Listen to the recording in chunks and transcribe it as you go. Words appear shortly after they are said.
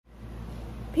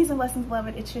Peace and blessings,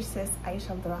 beloved. It's your sis,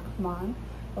 Aisha Rahman.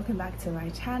 Welcome back to my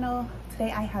channel.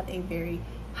 Today I have a very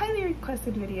highly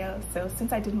requested video. So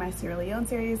since I did my Sierra Leone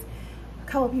series, a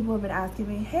couple of people have been asking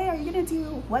me, hey, are you gonna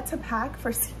do what to pack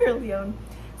for Sierra Leone?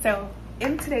 So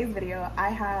in today's video,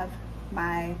 I have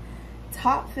my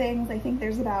top things. I think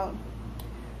there's about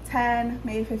 10,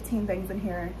 maybe 15 things in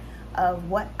here of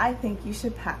what I think you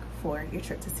should pack for your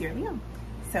trip to Sierra Leone.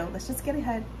 So let's just go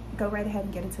right ahead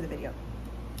and get into the video.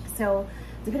 So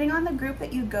depending on the group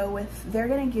that you go with, they're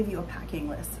gonna give you a packing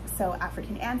list. So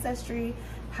African Ancestry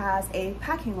has a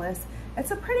packing list.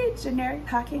 It's a pretty generic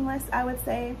packing list, I would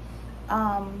say.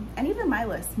 And even my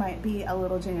list might be a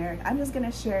little generic. I'm just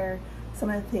gonna share some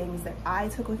of the things that I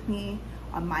took with me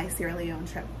on my Sierra Leone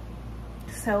trip.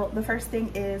 So the first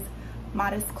thing is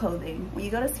modest clothing. When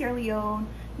you go to Sierra Leone,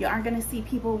 you aren't gonna see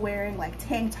people wearing like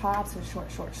tank tops or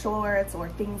short shorts or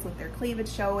things with their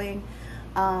cleavage showing.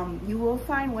 You will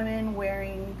find women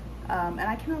wearing, and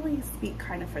I can only speak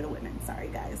kind of for the women, sorry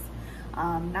guys,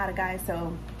 not a guy,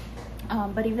 so,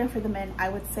 but even for the men, I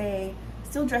would say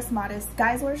still dress modest.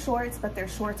 Guys wear shorts, but their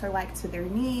shorts are like to their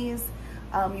knees.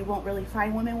 You won't really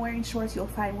find women wearing shorts. You'll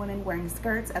find women wearing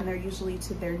skirts, and they're usually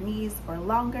to their knees or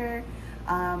longer.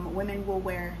 Women will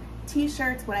wear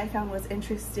t-shirts. What I found was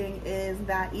interesting is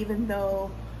that even though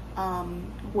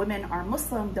women are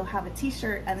Muslim, they'll have a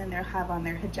t-shirt and then they'll have on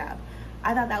their hijab.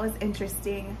 I thought that was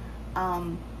interesting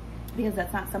because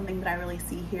that's not something that I really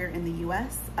see here in the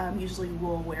US. Usually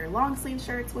we'll wear long sleeve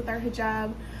shirts with our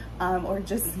hijab or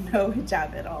just no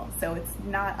hijab at all. So it's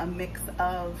not a mix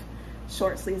of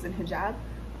short sleeves and hijab,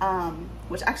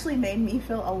 which actually made me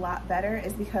feel a lot better,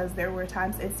 is because there were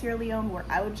times in Sierra Leone where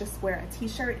I would just wear a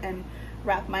t-shirt and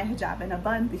wrap my hijab in a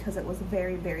bun because it was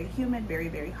very, very humid, very,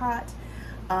 very hot.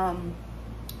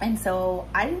 And so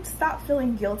I stopped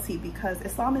feeling guilty because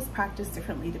Islam is practiced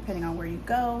differently depending on where you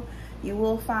go. You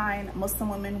will find Muslim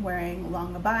women wearing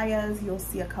long abayas. You'll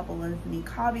see a couple of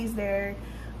niqabis there,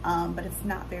 but it's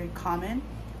not very common.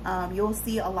 You'll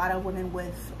see a lot of women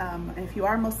with, and if you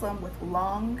are Muslim, with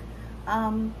long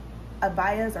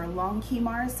abayas or long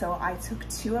khimars. So I took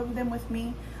 2 of them with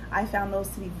me. I found those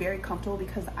to be very comfortable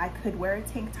because I could wear a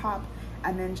tank top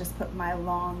and then just put my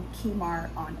long khimar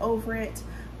on over it,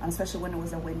 especially when it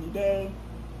was a windy day.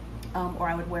 Or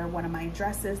I would wear one of my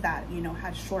dresses that, you know,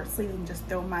 had short sleeves and just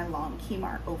throw my long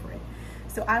khimar over it.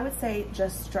 So I would say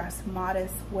just dress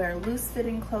modest, wear loose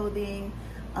fitting clothing.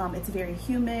 It's very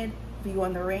humid. If you go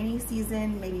in the rainy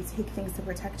season, maybe take things to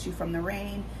protect you from the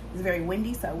rain. It's very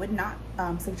windy, so I would not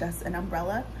suggest an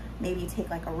umbrella. Maybe take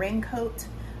like a raincoat.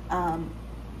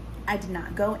 I did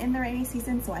not go in the rainy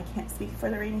season, so I can't speak for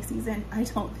the rainy season. I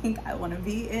don't think I want to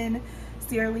be in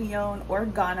Sierra Leone or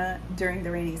Ghana during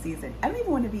the rainy season. I don't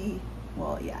even want to be,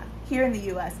 well, yeah, here in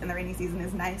the US, and the rainy season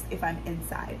is nice if I'm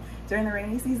inside. During the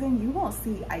rainy season, you won't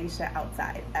see Aisha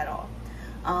outside at all.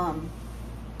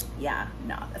 Yeah,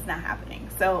 no, that's not happening.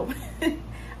 So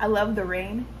I love the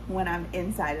rain when I'm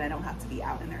inside and I don't have to be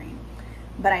out in the rain.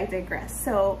 But I digress.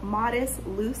 So modest,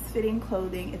 loose fitting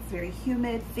clothing. It's very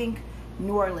humid. Think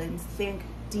New Orleans, think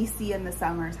DC in the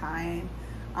summertime,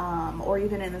 or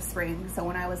even in the spring. So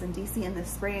when I was in DC in the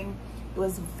spring, it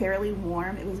was fairly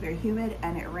warm, it was very humid,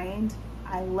 and it rained.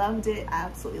 I loved it. I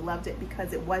absolutely loved it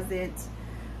because it wasn't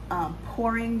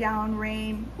pouring down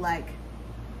rain, like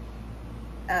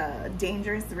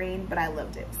dangerous rain, but I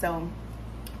loved it. So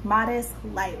modest,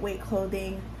 lightweight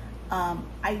clothing.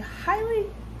 I highly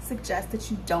suggest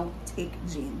that you don't take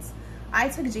jeans. I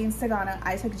took jeans to Ghana,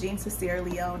 I took jeans to Sierra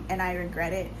Leone, and I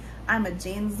regret it. I'm a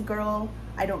jeans girl.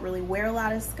 I don't really wear a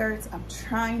lot of skirts. I'm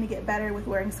trying to get better with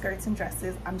wearing skirts and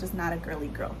dresses. I'm just not a girly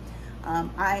girl.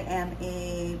 I am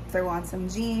a throw on some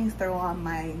jeans, throw on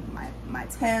my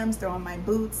Timbs, throw on my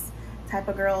boots type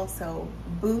of girl. So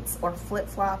boots or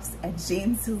flip-flops and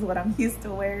jeans is what I'm used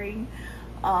to wearing.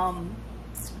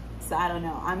 So I don't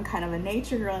know. I'm kind of a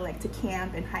nature girl. I like to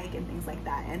camp and hike and things like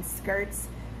that. And skirts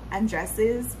and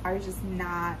dresses are just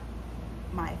not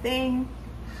my thing.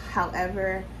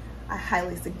 However, I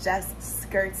highly suggest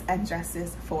skirts and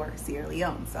dresses for Sierra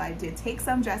Leone. So I did take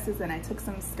some dresses and I took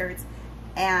some skirts,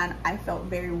 and I felt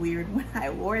very weird when I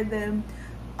wore them.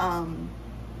 I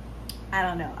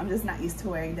don't know, I'm just not used to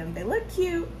wearing them. They look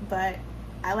cute, but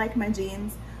I like my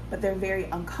jeans, but they're very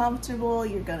uncomfortable.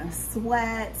 You're gonna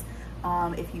sweat.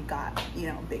 If you've got, you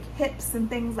know, big hips and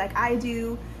things like I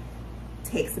do,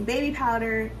 take some baby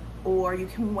powder. Or you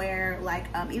can wear like,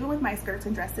 even with my skirts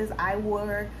and dresses, I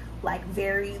wore like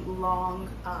very long,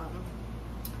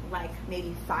 like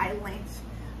maybe thigh length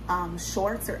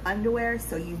shorts or underwear,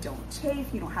 so you don't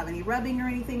chafe, you don't have any rubbing or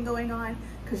anything going on,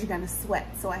 because you're gonna sweat.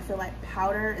 So I feel like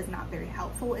powder is not very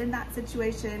helpful in that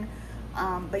situation.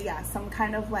 But yeah, some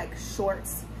kind of like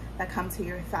shorts that come to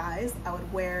your thighs, I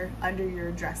would wear under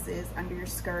your dresses, under your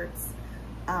skirts.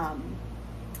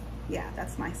 Yeah,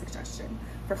 that's my suggestion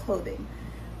for clothing.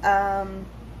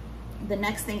 The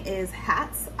next thing is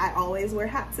hats. I always wear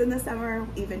hats in the summer.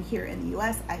 Even here in the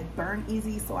US, I burn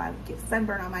easy, so I get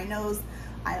sunburn on my nose.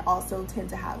 I also tend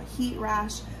to have a heat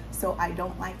rash, so I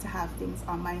don't like to have things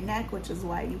on my neck, which is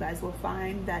why you guys will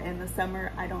find that in the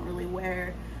summer I don't really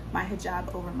wear my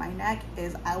hijab over my neck,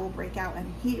 is I will break out in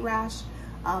a heat rash.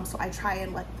 So I try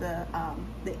and let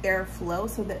the air flow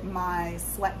so that my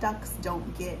sweat ducts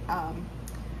don't get,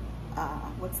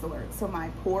 what's the word? So my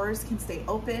pores can stay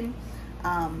open.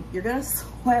 You're gonna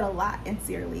sweat a lot in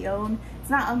Sierra Leone. It's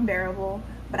not unbearable,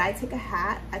 but I took a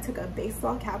hat, I took a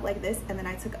baseball cap like this, and then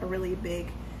I took a really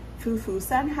big foo-foo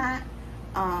sun hat.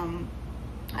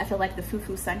 I feel like the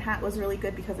foo-foo sun hat was really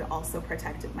good because it also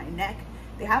protected my neck.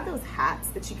 They have those hats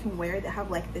that you can wear that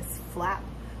have like this flap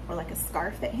or like a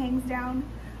scarf that hangs down,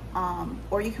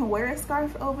 or you can wear a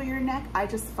scarf over your neck. I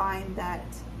just find that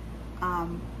I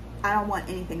don't want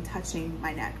anything touching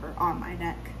my neck or on my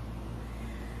neck.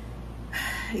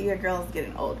 Your girl's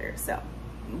getting older, so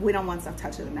we don't want stuff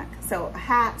touching the neck. So a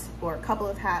hat or a couple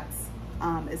of hats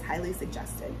is highly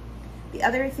suggested. The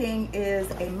other thing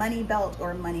is a money belt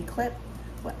or money clip.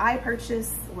 What I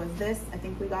purchased was this. I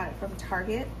think we got it from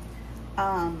Target.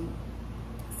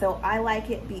 So I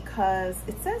like it because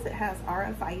it says it has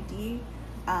RFID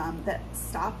that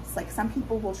stops, like some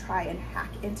people will try and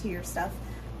hack into your stuff.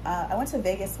 I went to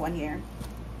Vegas one year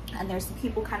and there's some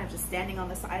people kind of just standing on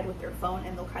the side with their phone,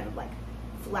 and they'll kind of like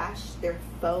flash their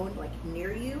phone like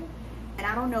near you. And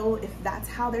I don't know if that's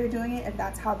how they're doing it, if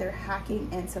that's how they're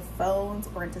hacking into phones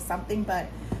or into something, but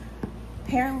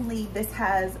apparently this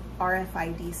has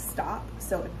RFID stop,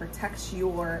 so it protects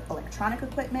your electronic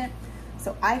equipment.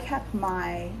 So I kept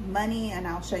my money, and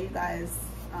I'll show you guys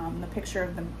the picture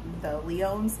of the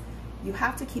Leones. You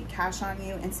have to keep cash on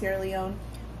you in Sierra Leone.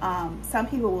 Some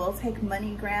people will take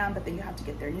MoneyGram, but then you have to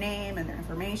get their name and their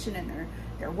information and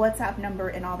their WhatsApp number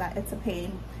and all that. It's a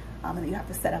pain. And then you have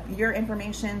to set up your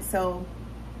information. So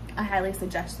I highly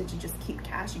suggest that you just keep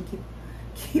cash and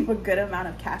keep a good amount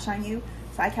of cash on you.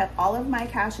 So I kept all of my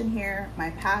cash in here,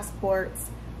 my passports,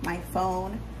 my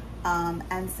phone,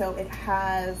 and so it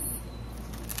has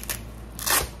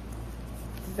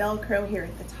Velcro here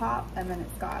at the top, and then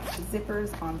it's got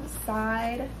zippers on the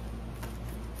side,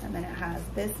 and then it has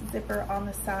this zipper on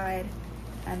the side,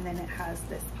 and then it has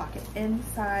this pocket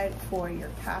inside for your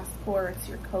passports,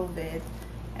 your COVID,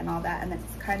 and all that. And then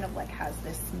it's kind of like has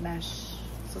this mesh,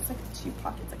 so it's like two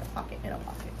pockets, like a pocket in a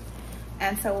pocket.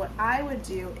 And so what I would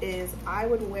do is I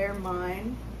would wear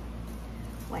mine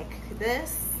like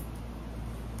this.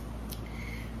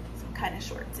 So I'm kind of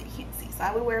short so you can't see. So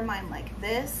I would wear mine like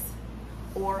this,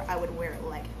 or I would wear it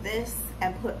like this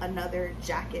and put another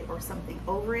jacket or something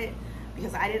over it,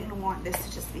 because I didn't want this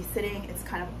to just be sitting. It's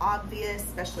kind of obvious,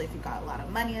 especially if you've got a lot of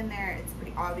money in there, it's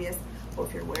pretty obvious. Or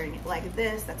if you're wearing it like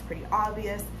this, that's pretty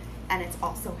obvious. And it's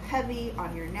also heavy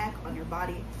on your neck, on your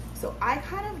body. So I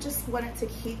kind of just wanted to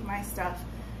keep my stuff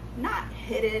not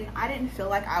hidden. I didn't feel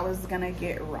like I was gonna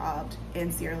get robbed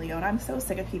in Sierra Leone. I'm so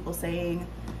sick of people saying,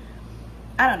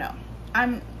 I don't know,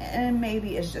 and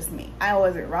maybe it's just me. I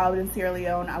wasn't robbed in Sierra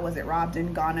Leone. I wasn't robbed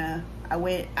in Ghana. I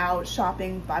went out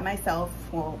shopping by myself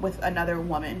or with another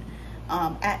woman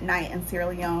at night in Sierra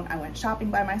Leone. I went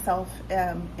shopping by myself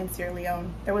in Sierra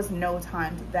Leone. There was no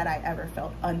time that I ever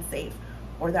felt unsafe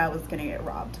or that I was gonna get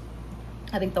robbed.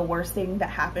 I think the worst thing that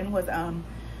happened was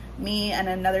me and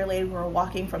another lady were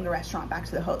walking from the restaurant back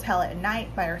to the hotel at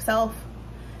night by herself,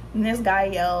 and this guy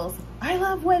yells, "I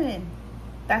love women."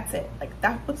 That's it. Like,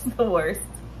 that was the worst.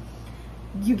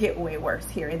 You get way worse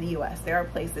here in the US. There are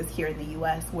places here in the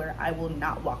US where I will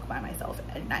not walk by myself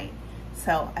at night.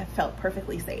 So I felt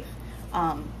perfectly safe.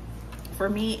 For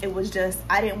me, it was just,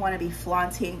 I didn't want to be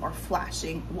flaunting or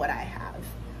flashing what I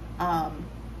have.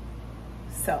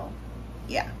 So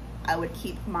yeah, I would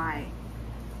keep my,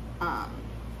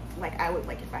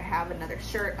 like if I have another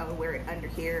shirt, I would wear it under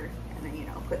here, and then, you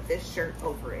know, put this shirt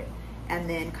over it, and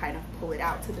then kind of pull it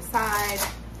out to the side,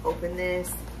 open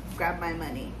this, grab my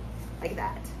money, like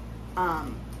that.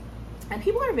 And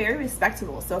people are very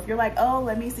respectable. So if you're like, oh,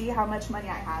 let me see how much money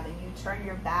I have, and you turn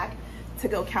your back to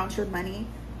go count your money,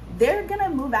 they're gonna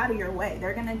move out of your way.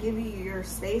 They're gonna give you your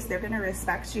space. They're gonna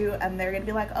respect you, and they're gonna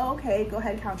be like, oh, okay, go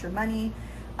ahead, count your money.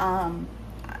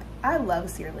 I love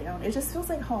Sierra Leone. It just feels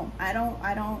like home. I don't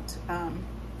know.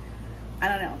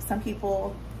 Some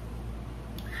people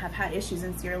have had issues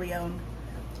in Sierra Leone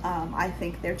I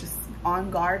think they're just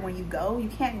on guard when you go. You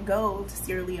can't go to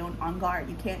Sierra Leone on guard.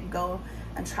 You can't go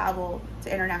and travel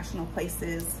to international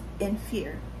places in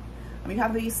fear. I mean, you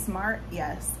have to be smart,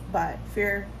 yes, but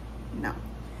fear, no.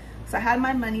 So I had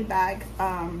my money bag.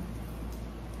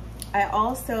 I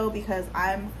also, because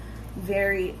I'm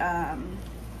very, I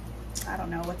don't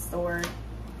know, what's the word?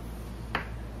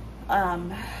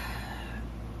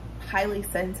 Highly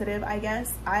sensitive, I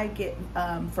guess. I get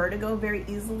vertigo very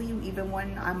easily, even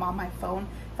when I'm on my phone.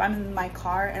 If I'm in my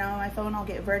car and I'm on my phone, I'll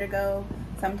get vertigo.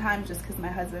 Sometimes just because my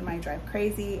husband might drive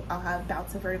crazy, I'll have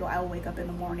bouts of vertigo. I will wake up in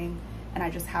the morning and I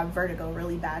just have vertigo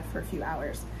really bad for a few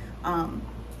hours.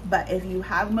 But if you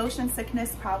have motion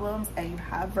sickness problems and you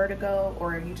have vertigo,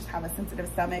 or you just have a sensitive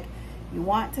stomach, you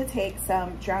want to take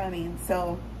some Dramamine.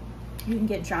 So you can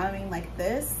get Dramamine like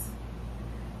this.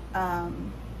 You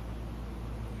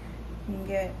can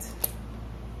get,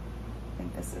 I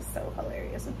think this is so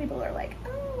hilarious. And people are like,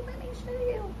 oh, let me show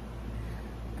you.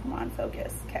 Come on,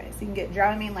 focus. Okay, so you can get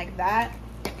Dramamine like that,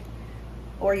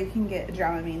 or you can get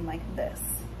Dramamine like this.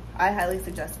 I highly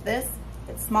suggest this.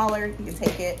 It's smaller, you can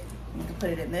take it, you can put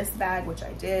it in this bag, which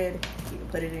I did. You can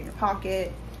put it in your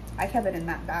pocket. I kept it in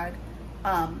that bag.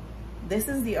 This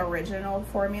is the original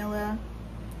formula.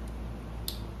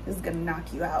 This is gonna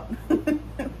knock you out.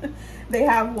 They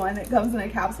have one that comes in a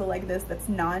capsule like this that's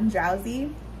non-drowsy.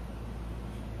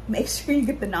 Make sure you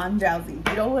get the non-drowsy.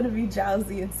 You don't want to be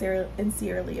drowsy in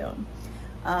Sierra Leone.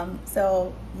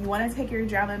 So you want to take your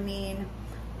Dramamine,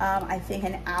 I think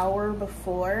an hour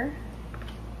before.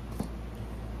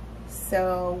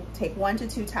 So take 1 to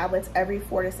 2 tablets every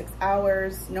 4 to 6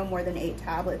 hours, no more than 8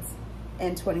 tablets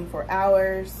in 24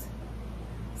 hours.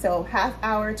 So half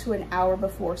hour to an hour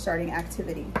before starting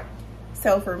activity.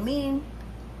 So for me,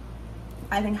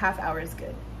 I think half hour is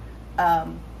good.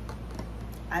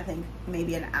 I think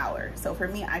maybe an hour. So for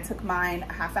me, I took mine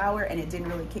a half hour and it didn't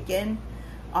really kick in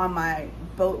on my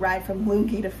boat ride from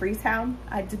Lungi to Freetown.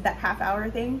 I did that half hour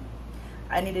thing.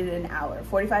 I needed an hour,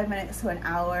 45 minutes to an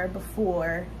hour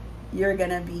before you're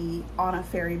gonna be on a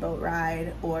ferry boat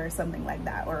ride or something like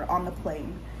that, or on the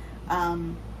plane.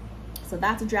 So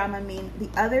that's a Dramamine. The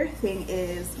other thing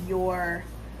is your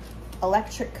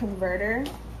electric converter.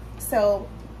 So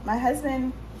my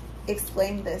husband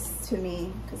explained this to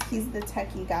me because he's the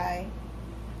techie guy.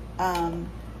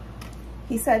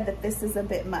 He said that this is a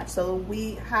bit much. So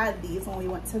we had these when we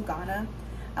went to Ghana,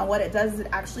 and what it does is it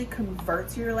actually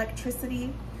converts your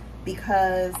electricity,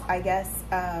 because I guess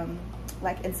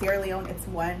like in Sierra Leone it's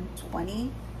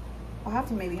 120. I'll have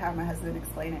to maybe have my husband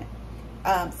explain it.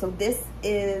 So this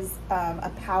is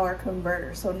a power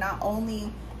converter. So not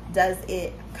only does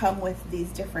it come with these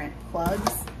different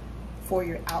plugs for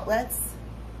your outlets,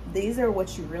 these are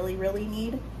what you really, really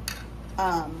need.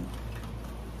 So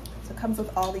it comes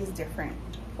with all these different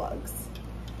plugs.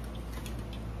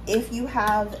 If you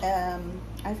have,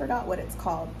 I forgot what it's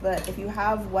called, but if you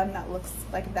have one that looks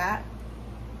like that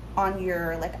on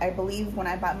your, like I believe when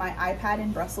I bought my iPad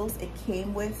in Brussels, it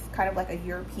came with kind of like a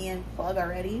European plug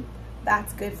already.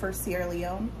 That's good for Sierra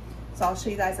Leone. So I'll show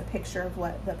you guys a picture of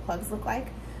what the plugs look like.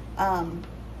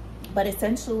 But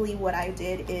essentially what I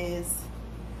did is,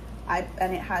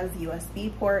 and it has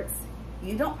USB ports.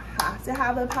 You don't have to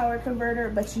have a power converter,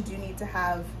 but you do need to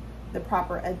have the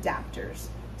proper adapters.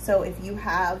 So if you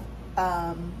have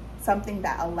something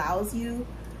that allows you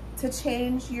to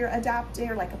change your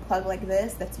adapter, like a plug like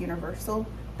this, that's universal,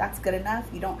 that's good enough.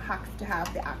 You don't have to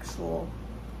have the actual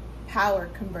power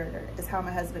converter, is how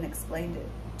my husband explained it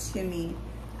to me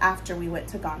after we went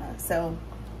to Ghana. So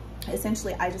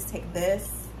essentially I just take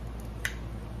this,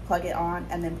 plug it on,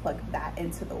 and then plug that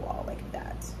into the wall like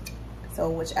that. So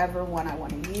whichever one I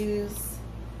want to use,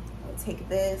 I'll take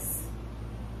this,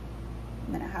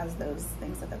 and then it has those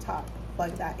things at the top.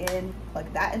 Plug that in,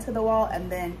 plug that into the wall, and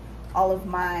then all of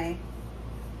my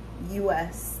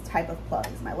US type of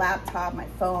plugs, my laptop, my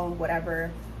phone, whatever,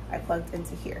 I plugged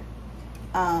into here.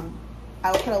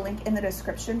 I'll put a link in the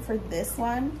description for this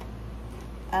one.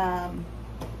 And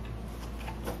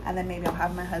then maybe I'll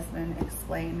have my husband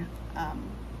explain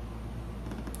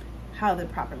how to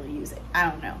properly use it. I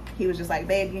don't know. He was just like,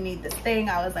 babe, you need this thing.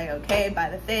 I was like, okay, buy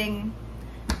the thing,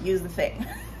 use the thing.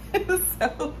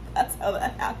 So that's how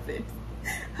that happened.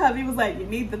 Hubby was like, you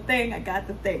need the thing, I got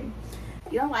the thing.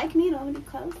 You don't like me? Don't be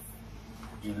close.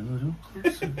 Get a little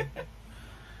closer.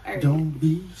 Right. Don't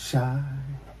be shy.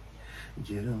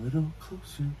 Get a little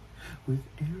closer with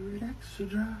air extra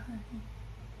dry.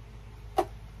 I'm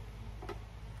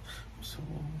so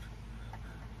old.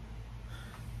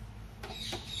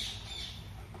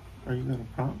 Are you gonna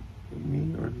prompt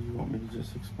me, or do you want me to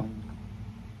just explain?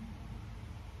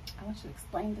 I want you to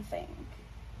explain the thing.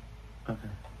 Okay.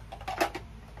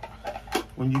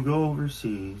 When you go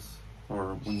overseas,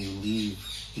 or when you leave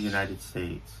the United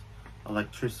States,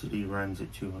 electricity runs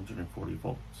at 240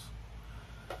 volts.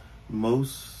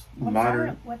 What's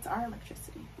our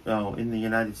electricity? Oh, in the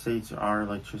United States, our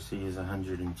electricity is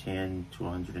 110 to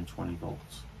 120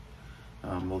 volts.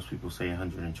 Most people say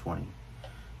 120.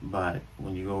 But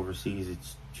when you go overseas,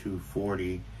 it's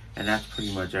 240, and that's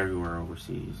pretty much everywhere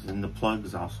overseas. And the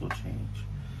plugs also change.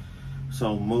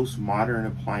 So most modern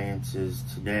appliances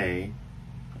today,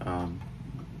 you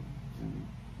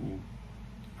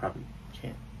probably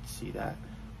can't see that,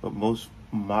 but most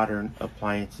modern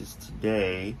appliances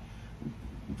today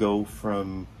go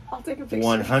from I'll take a picture.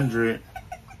 100.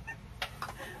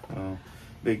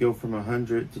 They go from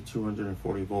 100 to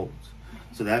 240 volts.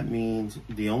 So that means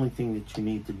the only thing that you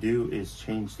need to do is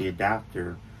change the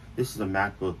adapter. This is a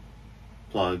MacBook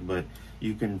plug, but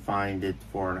you can find it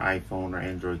for an iPhone or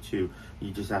Android too.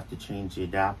 You just have to change the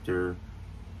adapter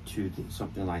to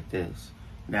something like this.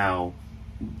 Now,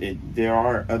 there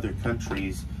are other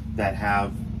countries that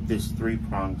have this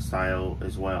 3-prong style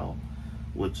as well,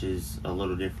 which is a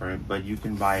little different, but you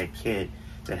can buy a kit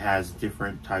that has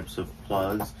different types of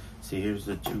plugs. See, here's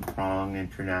the 2-prong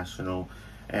international,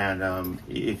 and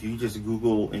if you just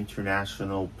Google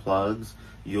international plugs,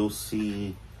 you'll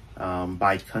see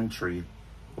by country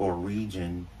or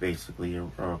region, basically,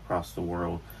 or across the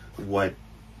world, what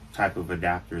type of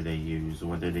adapter they use,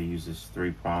 whether they use this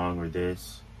 3-prong or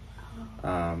this.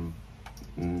 And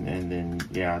then,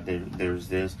 yeah, there's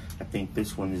this. I think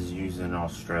this one is used in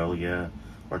Australia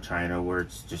or China, where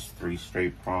it's just 3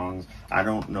 straight prongs. I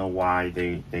don't know why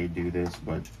they do this,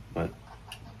 but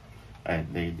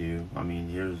they do. I mean,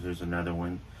 here's another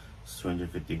one. It's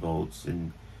 250 volts,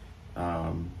 and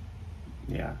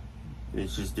yeah,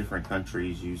 it's just different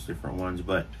countries use different ones.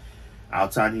 But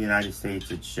outside the United States,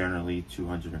 it's generally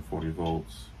 240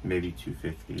 volts, maybe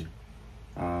 250.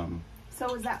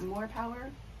 So is that more power?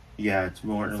 Yeah, it's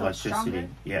more electricity.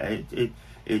 Yeah,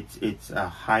 it's a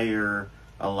higher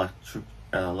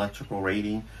electrical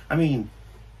rating. I mean,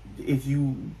 if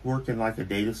you work in like a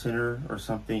data center or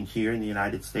something here in the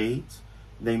United States,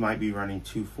 they might be running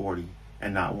 240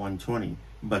 and not 120,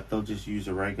 but they'll just use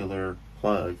a regular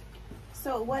plug.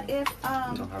 So what if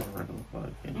you don't have a regular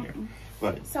plug in here?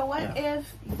 But so what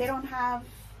if they don't have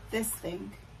this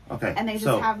thing? Okay, and they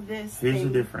just have this. Here's the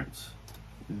difference.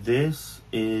 This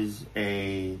is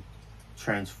a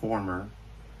transformer,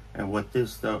 and what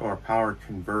this does, or power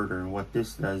converter, and what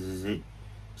this does is it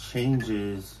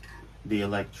changes the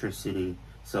electricity.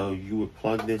 So you would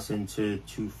plug this into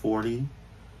 240,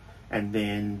 and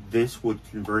then this would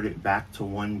convert it back to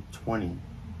 120,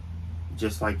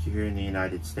 just like here in the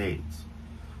United States.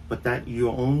 But that you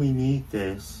only need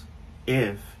this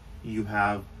if you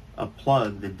have a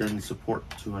plug that doesn't support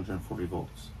 240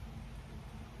 volts.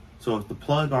 So if the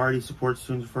plug already supports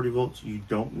 240 volts, you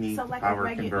don't need the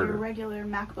power converter. Your regular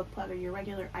MacBook plug or your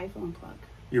regular iPhone plug.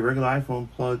 Your regular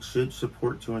iPhone plug should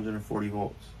support 240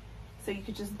 volts. So you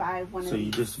could just buy one of these. So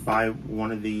you just buy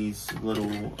one of these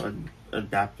little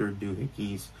adapter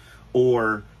doohickeys,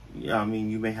 or I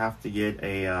mean, you may have to get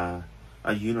a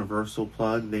universal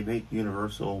plug. They make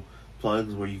universal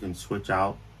plugs where you can switch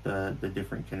out the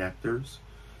different connectors,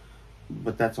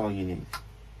 but that's all you need.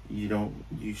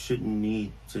 You shouldn't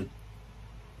need to.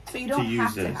 So you don't use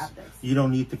have this. to have this. You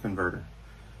don't need the converter.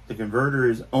 The converter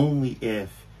is only if,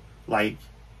 like,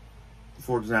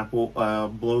 for example, a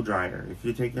blow dryer. If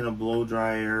you're taking a blow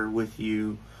dryer with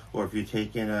you, or if you're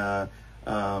taking a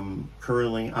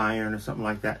curling iron or something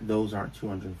like that, those aren't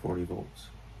 240 volts.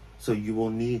 So you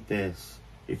will need this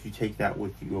if you take that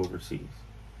with you overseas.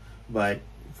 But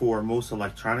for most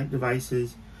electronic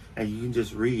devices, and you can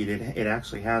just read it, it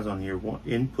actually has on here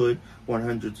input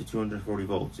 100 to 240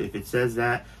 volts. If it says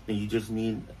that, then you just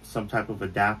need some type of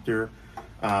adapter.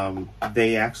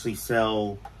 They actually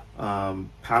sell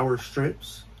power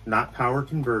strips, not power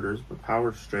converters, but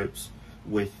power strips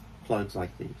with plugs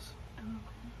like these. Okay.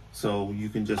 So you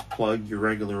can just plug your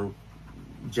regular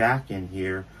jack in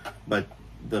here, but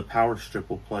the power strip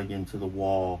will plug into the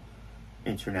wall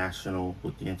international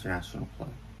with the international plug.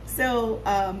 So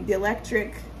the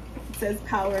electric says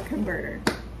power converter.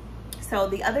 So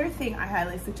the other thing I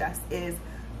highly suggest is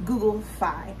Google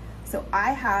Fi. So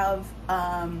I have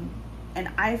an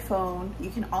iPhone. You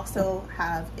can also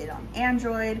have it on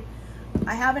Android.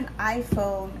 I have an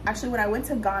iPhone. Actually, when I went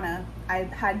to Ghana, I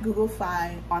had Google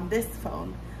Fi on this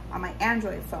phone, on my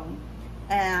Android phone.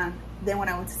 And then when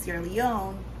I went to Sierra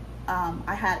Leone,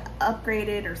 I had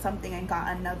upgraded or something and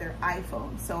got another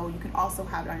iPhone. So you can also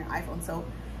have it on your iPhone. So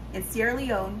in Sierra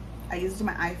Leone, I used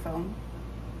my iPhone.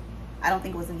 I don't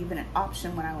think it was even an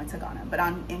option when I went to Ghana. But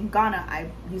in Ghana, I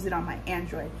use it on my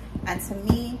Android. And to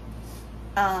me,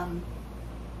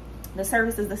 the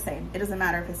service is the same. It doesn't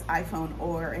matter if it's iPhone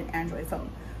or an Android phone.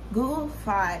 Google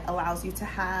Fi allows you to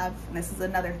have, and this is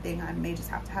another thing I may just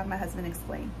have to have my husband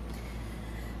explain,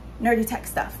 nerdy tech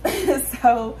stuff.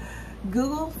 So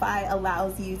Google Fi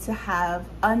allows you to have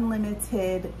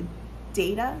unlimited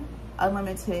data,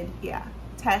 unlimited,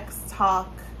 text,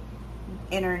 talk,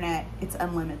 internet. It's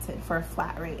unlimited for a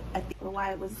flat rate. I think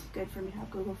why it was good for me to have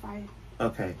Google Fi.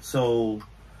 Okay, so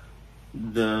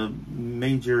the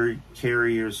major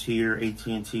carriers here,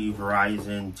 AT&T,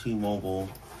 Verizon, T-Mobile,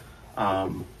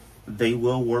 they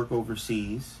will work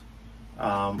overseas,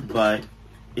 but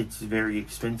it's very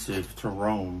expensive to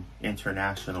roam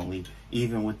internationally,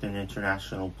 even with an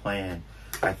international plan.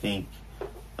 I think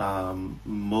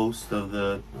most of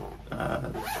the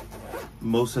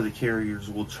carriers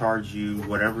will charge you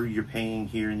whatever you're paying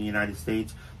here in the United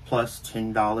States plus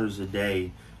 $10 a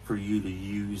day for you to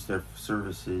use their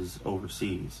services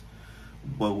overseas.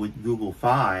 But with Google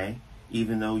Fi,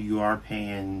 even though you are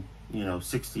paying,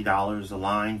 $60 a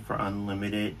line for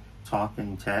unlimited talk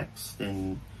and text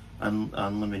and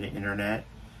unlimited internet,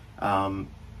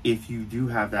 if you do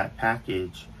have that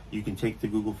package, you can take the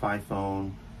Google Fi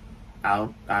phone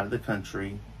out of the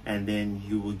country, and then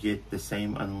you will get the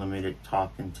same unlimited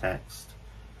talk and text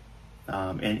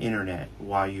and internet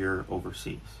while you're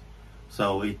overseas.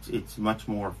 So it's much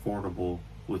more affordable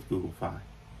with Google Fi.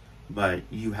 But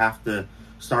you have to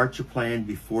start your plan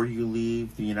before you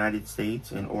leave the United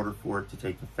States in order for it to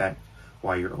take effect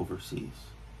while you're overseas.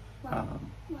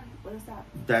 What is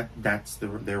that? That's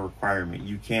their requirement.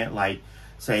 You can't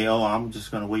say, oh, I'm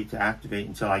just going to wait to activate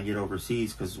until I get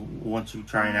overseas, because once you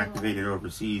try and activate it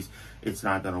overseas, it's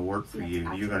not going to work for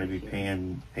you. You're going to be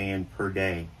paying per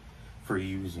day for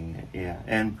using it,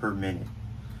 and per minute.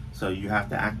 So you have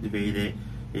to activate it.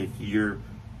 If you're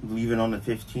leaving on the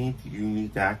 15th, you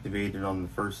need to activate it on the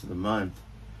 1st of the month,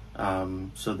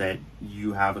 so that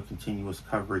you have a continuous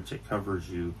coverage that covers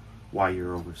you while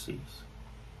you're overseas.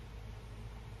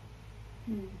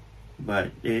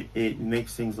 But it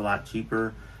makes things a lot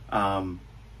cheaper.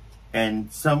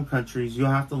 And some countries, you'll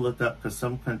have to look up, because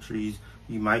some countries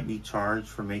you might be charged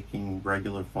for making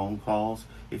regular phone calls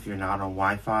if you're not on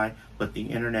Wi-Fi, but the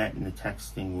internet and the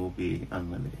texting will be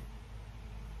unlimited.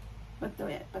 But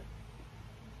the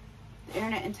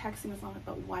internet and texting is on it,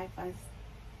 but Wi-Fi's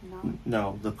not?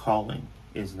 No, the calling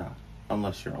is not,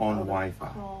 unless you're on Wi-Fi.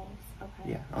 Calls.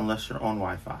 Okay. Yeah, unless you're on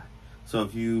Wi-Fi. So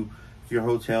if your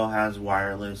hotel has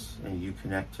wireless and you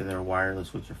connect to their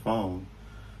wireless with your phone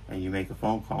and you make a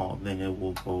phone call, then it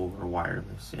will go over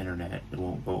wireless internet. It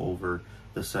won't go over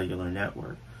the cellular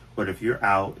network. But if you're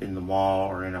out in the mall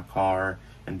or in a car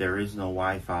and there is no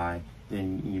Wi-Fi,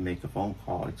 then you make a phone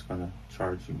call, it's going to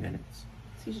charge you minutes.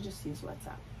 So you should just use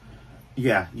WhatsApp.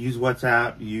 Yeah, use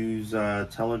WhatsApp, use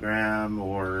Telegram,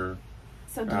 or...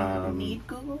 So do you need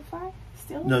Google Fi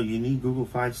still? No, you need Google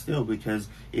Fi still, because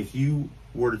if you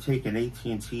were to take an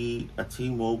AT&T, a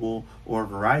T-Mobile, or a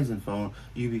Verizon phone,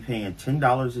 you'd be paying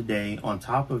 $10 a day on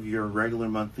top of your regular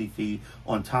monthly fee,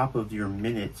 on top of your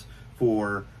minutes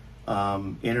for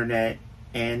internet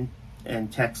and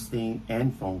texting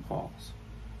and phone calls.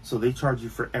 So they charge you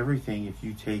for everything if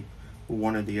you take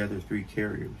one of the other 3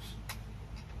 carriers.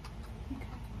 Okay.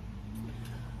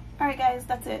 All right, guys,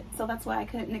 that's it. So that's why I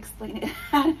couldn't explain it.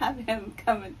 I'd have him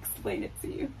come and explain it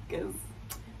to you, because,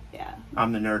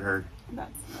 I'm the nerd herd.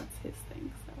 That's his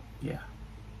thing, so. Yeah.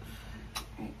 All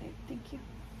right, babe, thank you.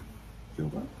 You're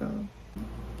welcome.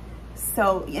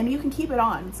 So, and you can keep it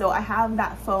on. So I have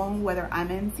that phone, whether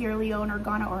I'm in Sierra Leone or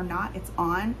Ghana or not, it's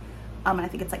on. And I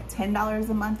think it's like $10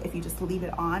 a month if you just leave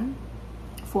it on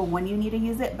for when you need to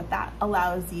use it. But that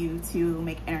allows you to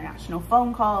make international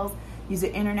phone calls, use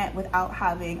the internet without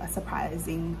having a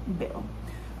surprising bill.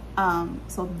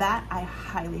 So that I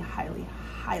highly, highly,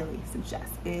 highly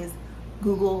suggest is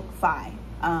Google Fi.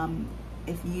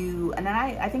 If you, and then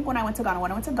I think when I went to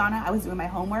Ghana, I was doing my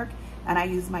homework and I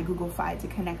used my Google Fi to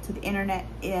connect to the internet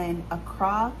in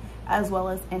Accra as well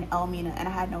as in Elmina, and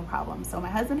I had no problem. So my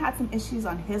husband had some issues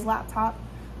on his laptop.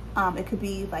 It could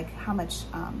be like how much,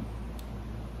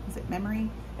 is it memory?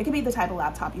 It could be the type of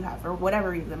laptop you have. For whatever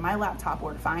reason, my laptop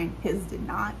worked fine, his did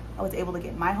not. I was able to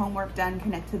get my homework done,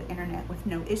 connect to the internet with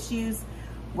no issues.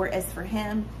 Whereas for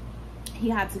him, he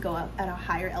had to go up at a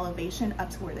higher elevation up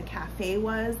to where the cafe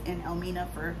was in Elmina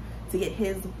to get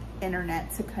his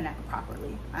internet to connect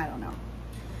properly. I don't know.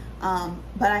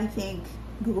 But I think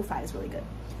Google Fi is really good.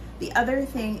 The other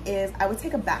thing is I would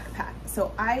take a backpack.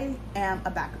 So I am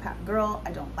a backpack girl.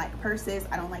 I don't like purses.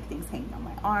 I don't like things hanging on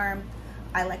my arm.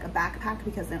 I like a backpack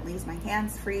because then it leaves my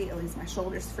hands free, it leaves my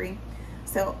shoulders free.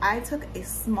 So I took a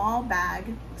small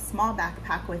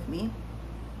backpack with me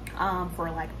for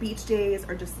like beach days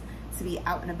or just to be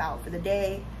out and about for the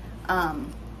day.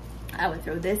 I would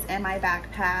throw this in my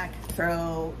backpack,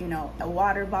 throw, you know, a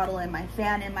water bottle and my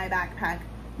fan in my backpack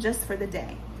just for the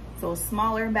day. So a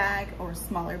smaller bag or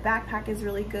smaller backpack is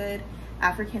really good.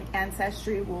 African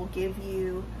Ancestry will give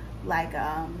you like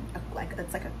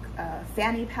it's like a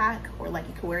fanny pack, or like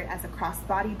you could wear it as a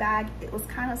crossbody bag. It was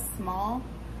kind of small.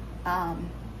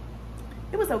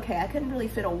 It was okay. I couldn't really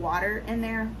fit a water in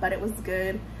there, but it was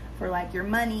good for like your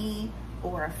money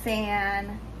or a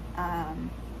fan,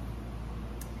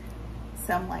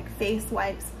 some like face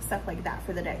wipes, stuff like that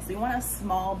for the day. So you want a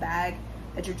small bag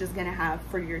that you're just gonna have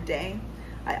for your day.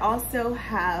 I also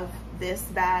have this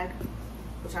bag,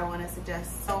 which I want to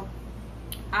suggest. So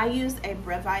I used a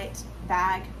Brevite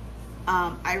bag.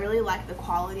 I really like the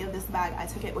quality of this bag. I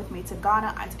took it with me to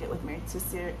Ghana. I took it with me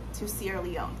to Sierra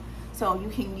Leone. So you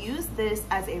can use this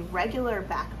as a regular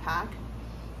backpack.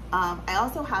 I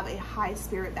also have a High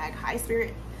Spirit bag. High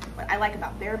Spirit, what I like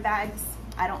about their bags,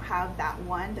 I don't have that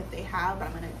one that they have, but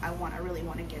I really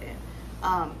want to get it.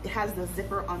 It has the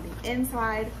zipper on the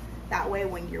inside. That way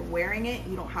when you're wearing it,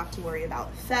 you don't have to worry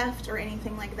about theft or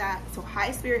anything like that. So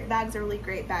High Spirit bags are really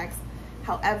great bags.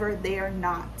 However, they are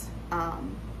not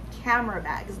camera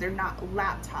bags. They're not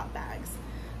laptop bags.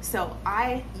 So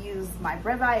I use my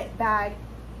Brevite bag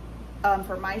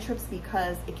for my trips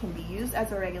because it can be used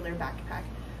as a regular backpack,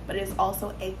 but it is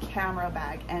also a camera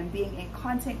bag. And being a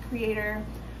content creator,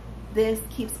 this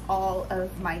keeps all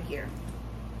of my gear.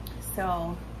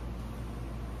 So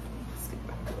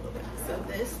So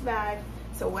this bag,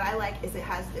 so what I like is it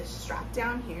has this strap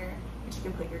down here, which you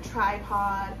can put your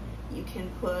tripod, you can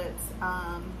put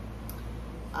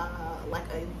like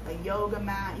a yoga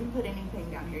mat, you can put anything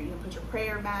down here. You can put your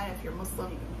prayer mat. If you're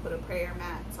Muslim, you can put a prayer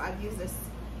mat. So I've used this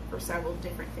for several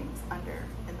different things under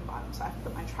in the bottom. So I've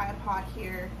put my tripod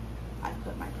here, I've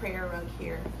put my prayer rug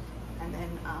here, and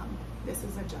then this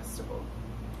is adjustable.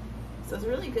 So it's a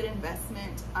really good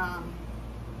investment.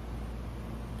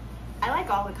 I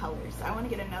like all the colors. I want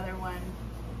to get another one,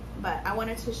 but I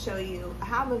wanted to show you, I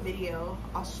have a video,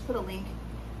 I'll just put a link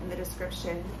in the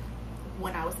description,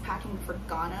 when I was packing for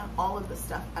Ghana, all of the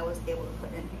stuff I was able to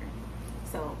put in here.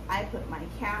 So I put my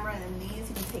camera in these,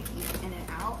 you can take these in and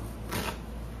out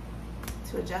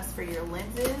to adjust for your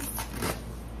lenses.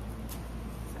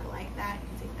 So I like that, you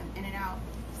can take them in and out.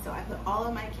 So I put all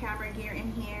of my camera gear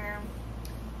in here,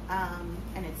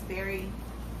 and it's very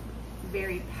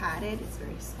padded, it's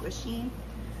very squishy.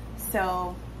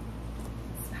 So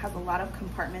it has a lot of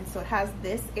compartments. So it has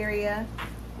this area,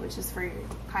 which is for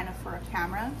kind of for a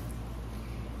camera.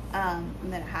 And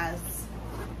then it has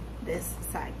this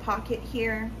side pocket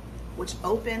here, which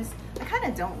opens. I kind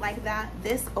of don't like that.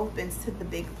 This opens to the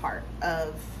big part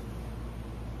of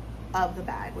the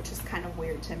bag, which is kind of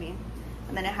weird to me.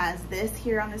 And then it has this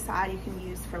here on the side you can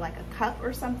use for like a cup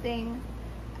or something,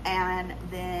 and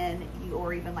then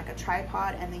or even like a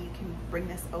tripod, and then you can bring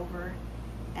this over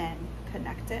and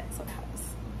connect it. So it has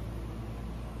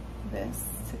this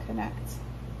to connect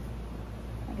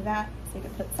like that, so you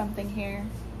can put something here.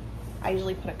 I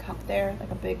usually put a cup there,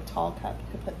 like a big tall cup you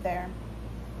could put there.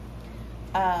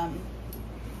 And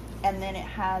then it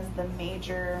has the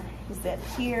major zip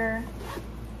here,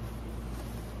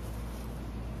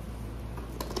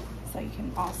 so you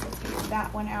can also take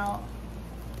that one out.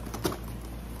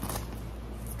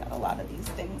 It's got a lot of these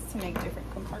things to make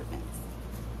different compartments.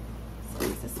 So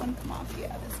does this one come off?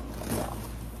 Yeah, this one comes off.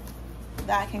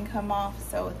 That can come off,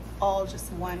 so it's all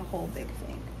just one whole big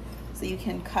thing. So you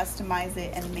can customize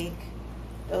it and make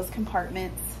those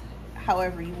compartments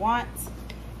however you want.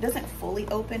 It doesn't fully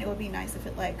open. It would be nice if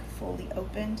it like fully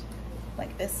opened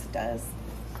like this does.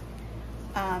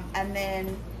 And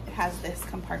then it has this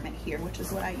compartment here, which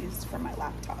is what I used for my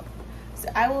laptop. So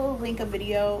I will link a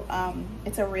video.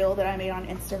 It's a reel that I made on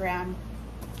Instagram.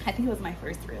 I think it was my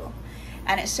first reel.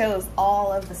 And it shows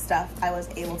all of the stuff I was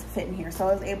able to fit in here. So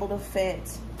I was able to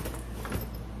fit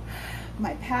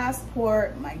my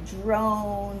passport, my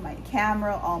drone, my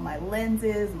camera, all my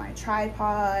lenses, my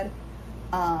tripod,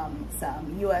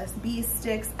 some USB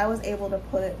sticks. I was able to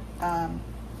put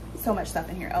so much stuff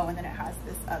in here. Oh, and then it has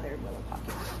this other little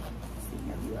pocket. So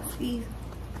you have USB.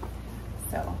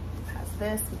 So it has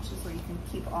this, which is where you can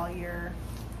keep all your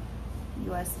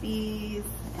USBs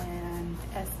and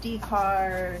SD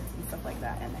cards and stuff like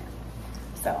that in there.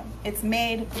 So it's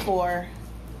made for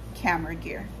camera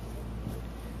gear.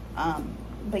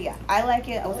 But yeah, I like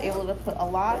it. I was able to put a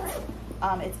lot.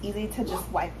 It's easy to just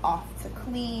wipe off to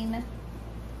clean.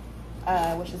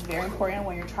 which is very important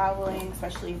when you're traveling,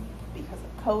 especially because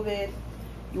of COVID.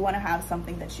 You want to have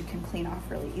something that you can clean off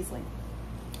really easily.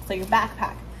 So your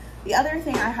backpack. The other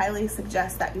thing I highly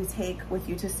suggest that you take with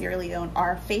you to Sierra Leone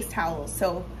are face towels.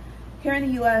 So here in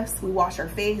the US, we wash our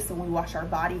face and we wash our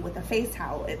body with a face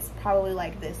towel. It's probably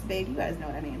like this big, you guys know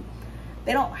what I mean.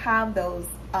 They don't have those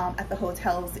at the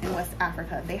hotels in West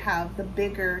Africa. They have the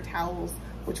bigger towels,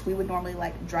 which we would normally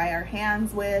like dry our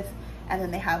hands with, and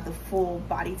then they have the full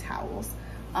body towels.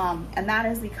 And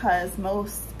that is because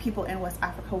most people in West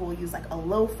Africa will use like a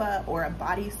loofah or a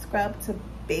body scrub to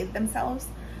bathe themselves.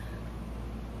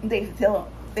 They feel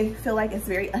like it's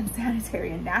very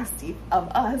unsanitary and nasty of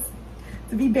us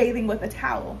to be bathing with a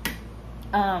towel.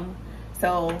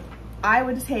 So I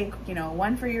would take, you know,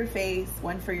 one for your face,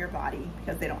 one for your body,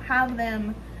 because they don't have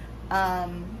them.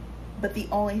 But the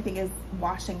only thing is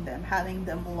washing them, having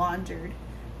them laundered.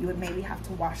 You would maybe have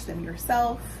to wash them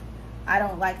yourself. I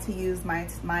don't like to use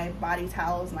my body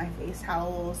towels, my face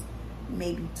towels,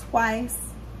 maybe twice.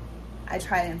 I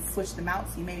try and switch them out,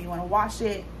 so you maybe want to wash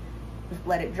it,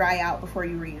 let it dry out before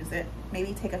you reuse it.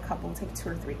 Maybe take a couple, take 2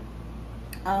 or 3.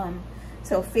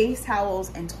 So face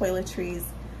towels and toiletries,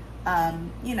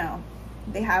 you know,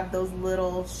 they have those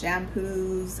little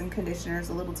shampoos and conditioners,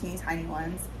 the little teeny tiny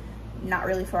ones, not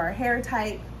really for our hair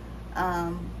type.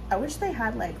 I wish they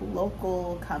had like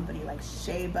local company, like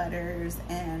Shea Butters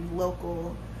and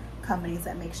local companies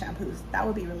that make shampoos. That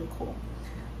would be really cool.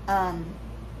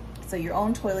 So your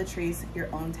own toiletries,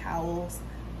 your own towels.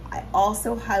 I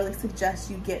also highly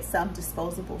suggest you get some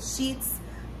disposable sheets.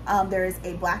 There is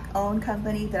a Black-owned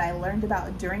company that I learned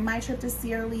about during my trip to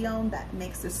Sierra Leone that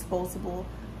makes disposable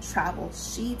travel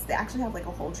sheets. They actually have like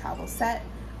a whole travel set.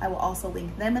 I will also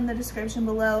link them in the description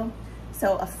below.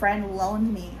 So a friend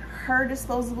loaned me her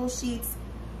disposable sheets.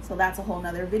 So that's a whole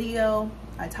nother video.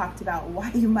 I talked about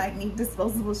why you might need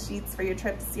disposable sheets for your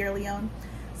trip to Sierra Leone.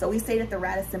 So we stayed at the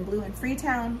Radisson Blu in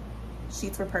Freetown.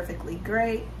 Sheets were perfectly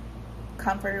great.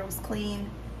 Comforter was clean.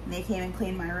 And they came and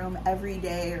cleaned my room every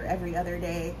day or every other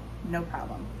day, no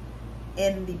problem.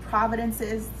 In the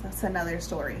Providences, that's another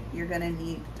story. You're gonna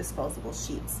need disposable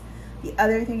sheets. The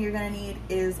other thing you're gonna need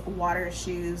is water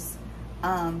shoes,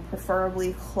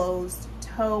 preferably closed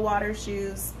toe water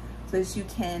shoes, so that you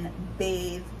can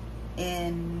bathe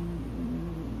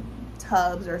in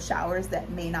tubs or showers that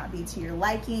may not be to your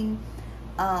liking.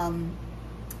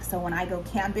 So when I go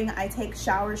camping, I take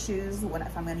shower shoes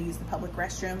if I'm gonna use the public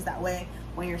restrooms. That way,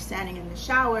 when you're standing in the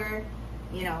shower,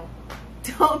 you know,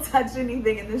 don't touch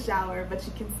anything in the shower, but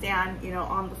you can stand, you know,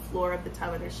 on the floor of the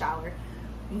tub or the shower,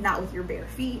 not with your bare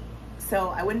feet. So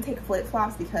I wouldn't take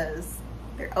flip-flops because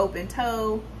they're open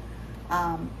toe.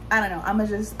 I don't know, I'm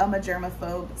a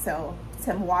germaphobe. So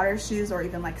some water shoes or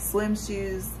even like swim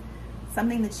shoes,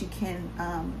 something that you can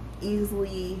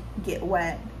easily get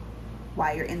wet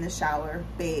while you're in the shower,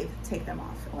 bathe, take them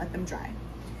off and let them dry.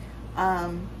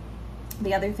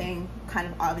 The other thing, kind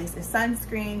of obvious, is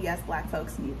sunscreen. Yes, Black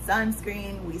folks need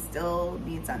sunscreen. We still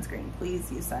need sunscreen.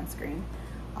 Please use sunscreen.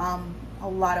 A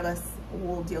lot of us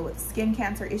will deal with skin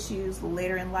cancer issues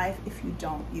later in life if you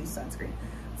don't use sunscreen.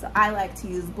 So I like to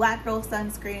use Black Girl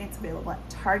sunscreen. It's available at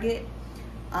Target.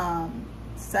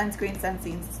 Sunscreen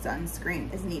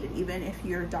is needed. Even if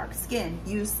you're dark skinned,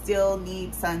 you still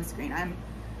need sunscreen.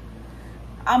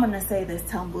 I'm gonna say this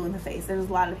till I'm blue in the face. There's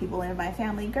a lot of people in my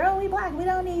family, girl, we Black, we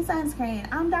don't need sunscreen.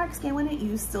 I'm dark skinned, when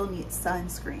you still need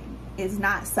sunscreen. It's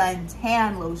not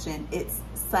suntan lotion, it's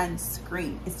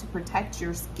sunscreen. It's to protect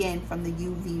your skin from the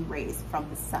UV rays from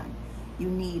the sun. You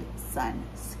need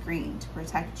sunscreen to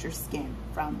protect your skin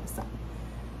from the sun.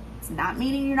 It's not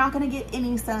meaning you're not gonna get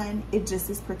any sun, it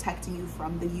just is protecting you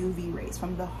from the UV rays,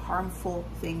 from the harmful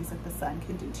things that the sun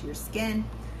can do to your skin.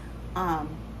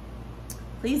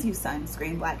 Please use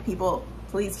sunscreen, Black people.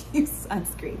 Please use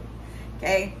sunscreen,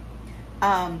 okay?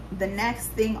 The next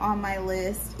thing on my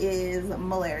list is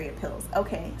malaria pills.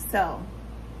 Okay, so,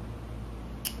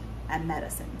 and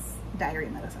medicines, diarrhea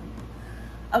medicine.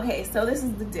 Okay, so this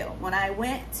is the deal. When I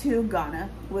went to Ghana,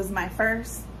 it was my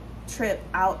first trip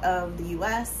out of the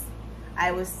US,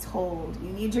 I was told,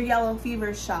 you need your yellow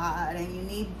fever shot, and you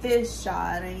need this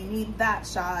shot, and you need that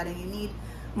shot, and you need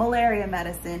malaria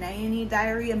medicine, and you need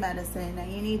diarrhea medicine,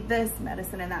 and you need this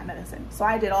medicine and that medicine. So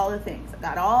I did all the things. I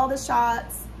got all the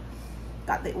shots,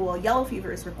 well, yellow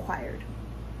fever is required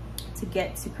to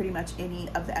get to pretty much any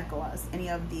of the ECOWAS, any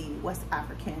of the West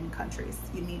African countries.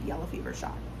 You need yellow fever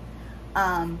shot.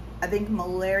 I think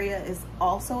malaria is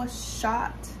also a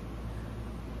shot.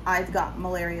 I've got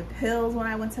malaria pills when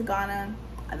I went to Ghana.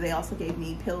 They also gave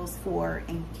me pills for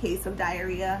in case of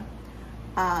diarrhea.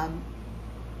 I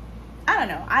don't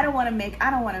know. I don't want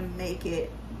to make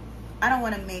it I don't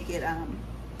want to make it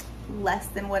less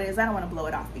than what it is. I don't want to blow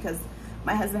it off because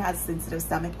my husband has a sensitive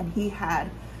stomach and he had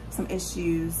some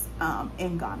issues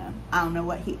in Ghana. I don't know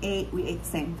what he ate. We ate the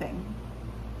same thing.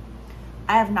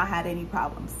 I have not had any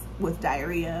problems with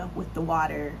diarrhea, with the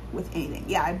water, with anything.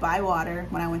 Yeah, I buy water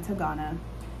when I went to Ghana.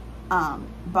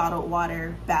 Bottled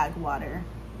water, bagged water,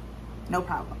 no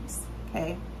problems,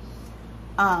 okay?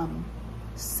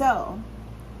 So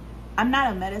I'm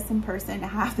not a medicine person.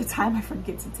 Half the time I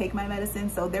forget to take my medicine.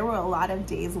 So there were a lot of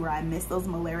days where I missed those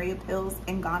malaria pills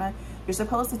in Ghana. You're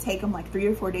supposed to take them like 3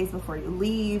 or 4 days before you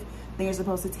leave. Then you're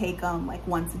supposed to take them like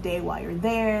once a day while you're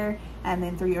there, and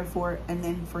then 3 or 4, and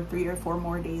then for 3 or 4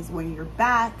 more days when you're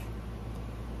back.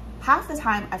 Half the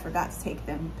time I forgot to take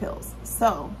them pills.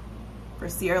 So for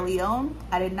Sierra Leone,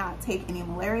 I did not take any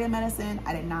malaria medicine.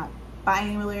 I did not buy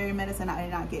any malaria medicine. I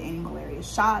did not get any malaria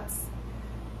shots.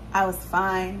 I was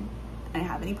fine. I didn't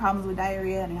have any problems with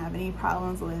diarrhea. I didn't have any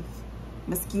problems with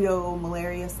mosquito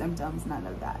malaria symptoms, none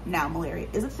of that. Now, malaria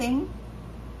is a thing.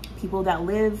 People that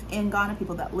live in Ghana,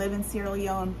 people that live in Sierra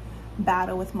Leone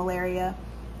battle with malaria.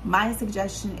 My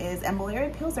suggestion is, and malaria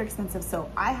pills are expensive,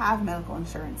 so I have medical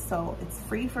insurance, so it's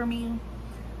free for me.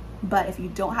 But if you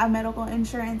don't have medical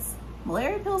insurance,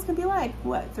 malaria pills can be like,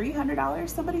 what, $300,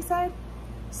 somebody said?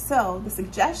 So the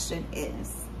suggestion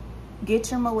is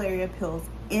get your malaria pills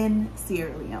in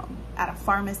Sierra Leone at a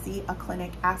pharmacy, a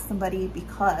clinic. Ask somebody,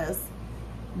 because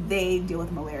they deal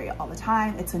with malaria all the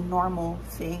time. It's a normal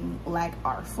thing like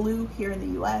our flu here in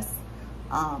the US.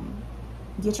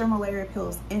 Get your malaria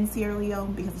pills in Sierra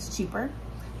Leone because it's cheaper,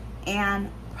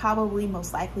 and probably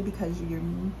most likely because you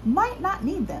might not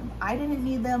need them. I didn't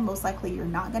need them. Most likely you're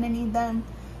not gonna need them.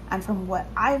 And from what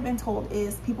I've been told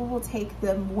is people will take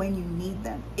them when you need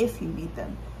them, if you need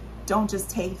them. Don't just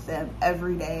take them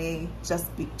every day just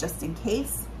in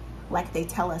case, like they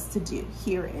tell us to do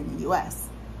here in the US.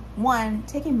 One,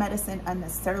 taking medicine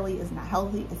unnecessarily is not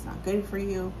healthy. It's not good for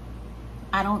you.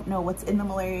 I don't know what's in the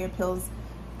malaria pills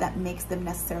that makes them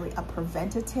necessarily a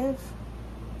preventative.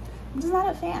 I'm just not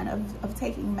a fan of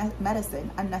taking medicine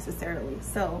unnecessarily.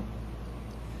 So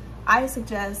I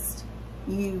suggest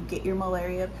you get your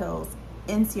malaria pills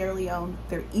in Sierra Leone.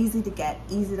 They're easy to get,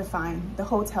 easy to find. The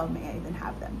hotel may even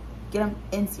have them. Get them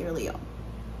in Sierra Leone.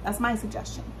 That's my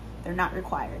suggestion. They're not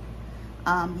required.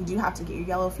 You do have to get your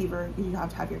yellow fever. You do have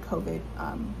to have your COVID.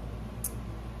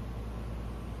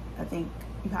 I think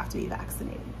you have to be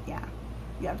vaccinated. Yeah.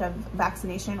 You have to have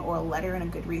vaccination or a letter and a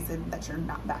good reason that you're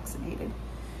not vaccinated.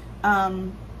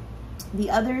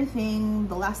 The other thing,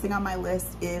 the last thing on my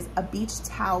list is a beach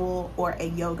towel or a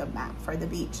yoga mat for the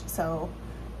beach. So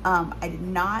I did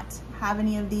not have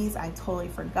any of these. I totally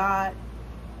forgot.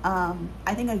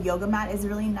 I think a yoga mat is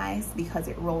really nice because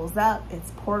it rolls up,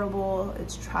 it's portable,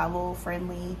 it's travel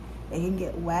friendly, it can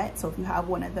get wet. So if you have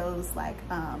one of those like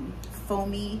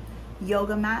foamy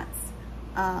yoga mats,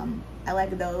 I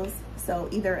like those. So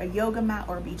either a yoga mat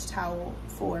or a beach towel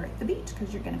for the beach,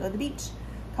 because you're gonna go to the beach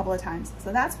a couple of times.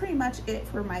 So that's pretty much it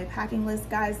for my packing list,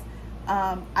 guys.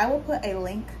 I will put a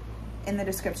link in the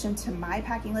description to my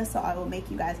packing list. So I will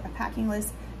make you guys a packing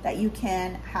list that you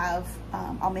can have.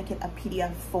 I'll make it a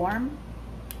PDF form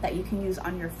that you can use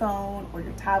on your phone or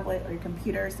your tablet or your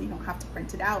computer, so you don't have to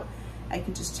print it out. You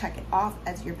can just check it off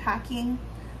as you're packing.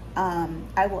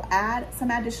 I will add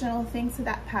some additional things to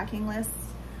that packing list.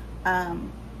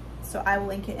 So I will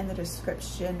link it in the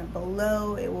description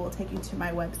below. It will take you to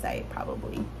my website,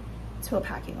 probably to a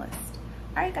packing list.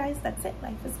 All right, guys, that's it.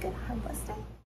 Life is good. Have a blessed day.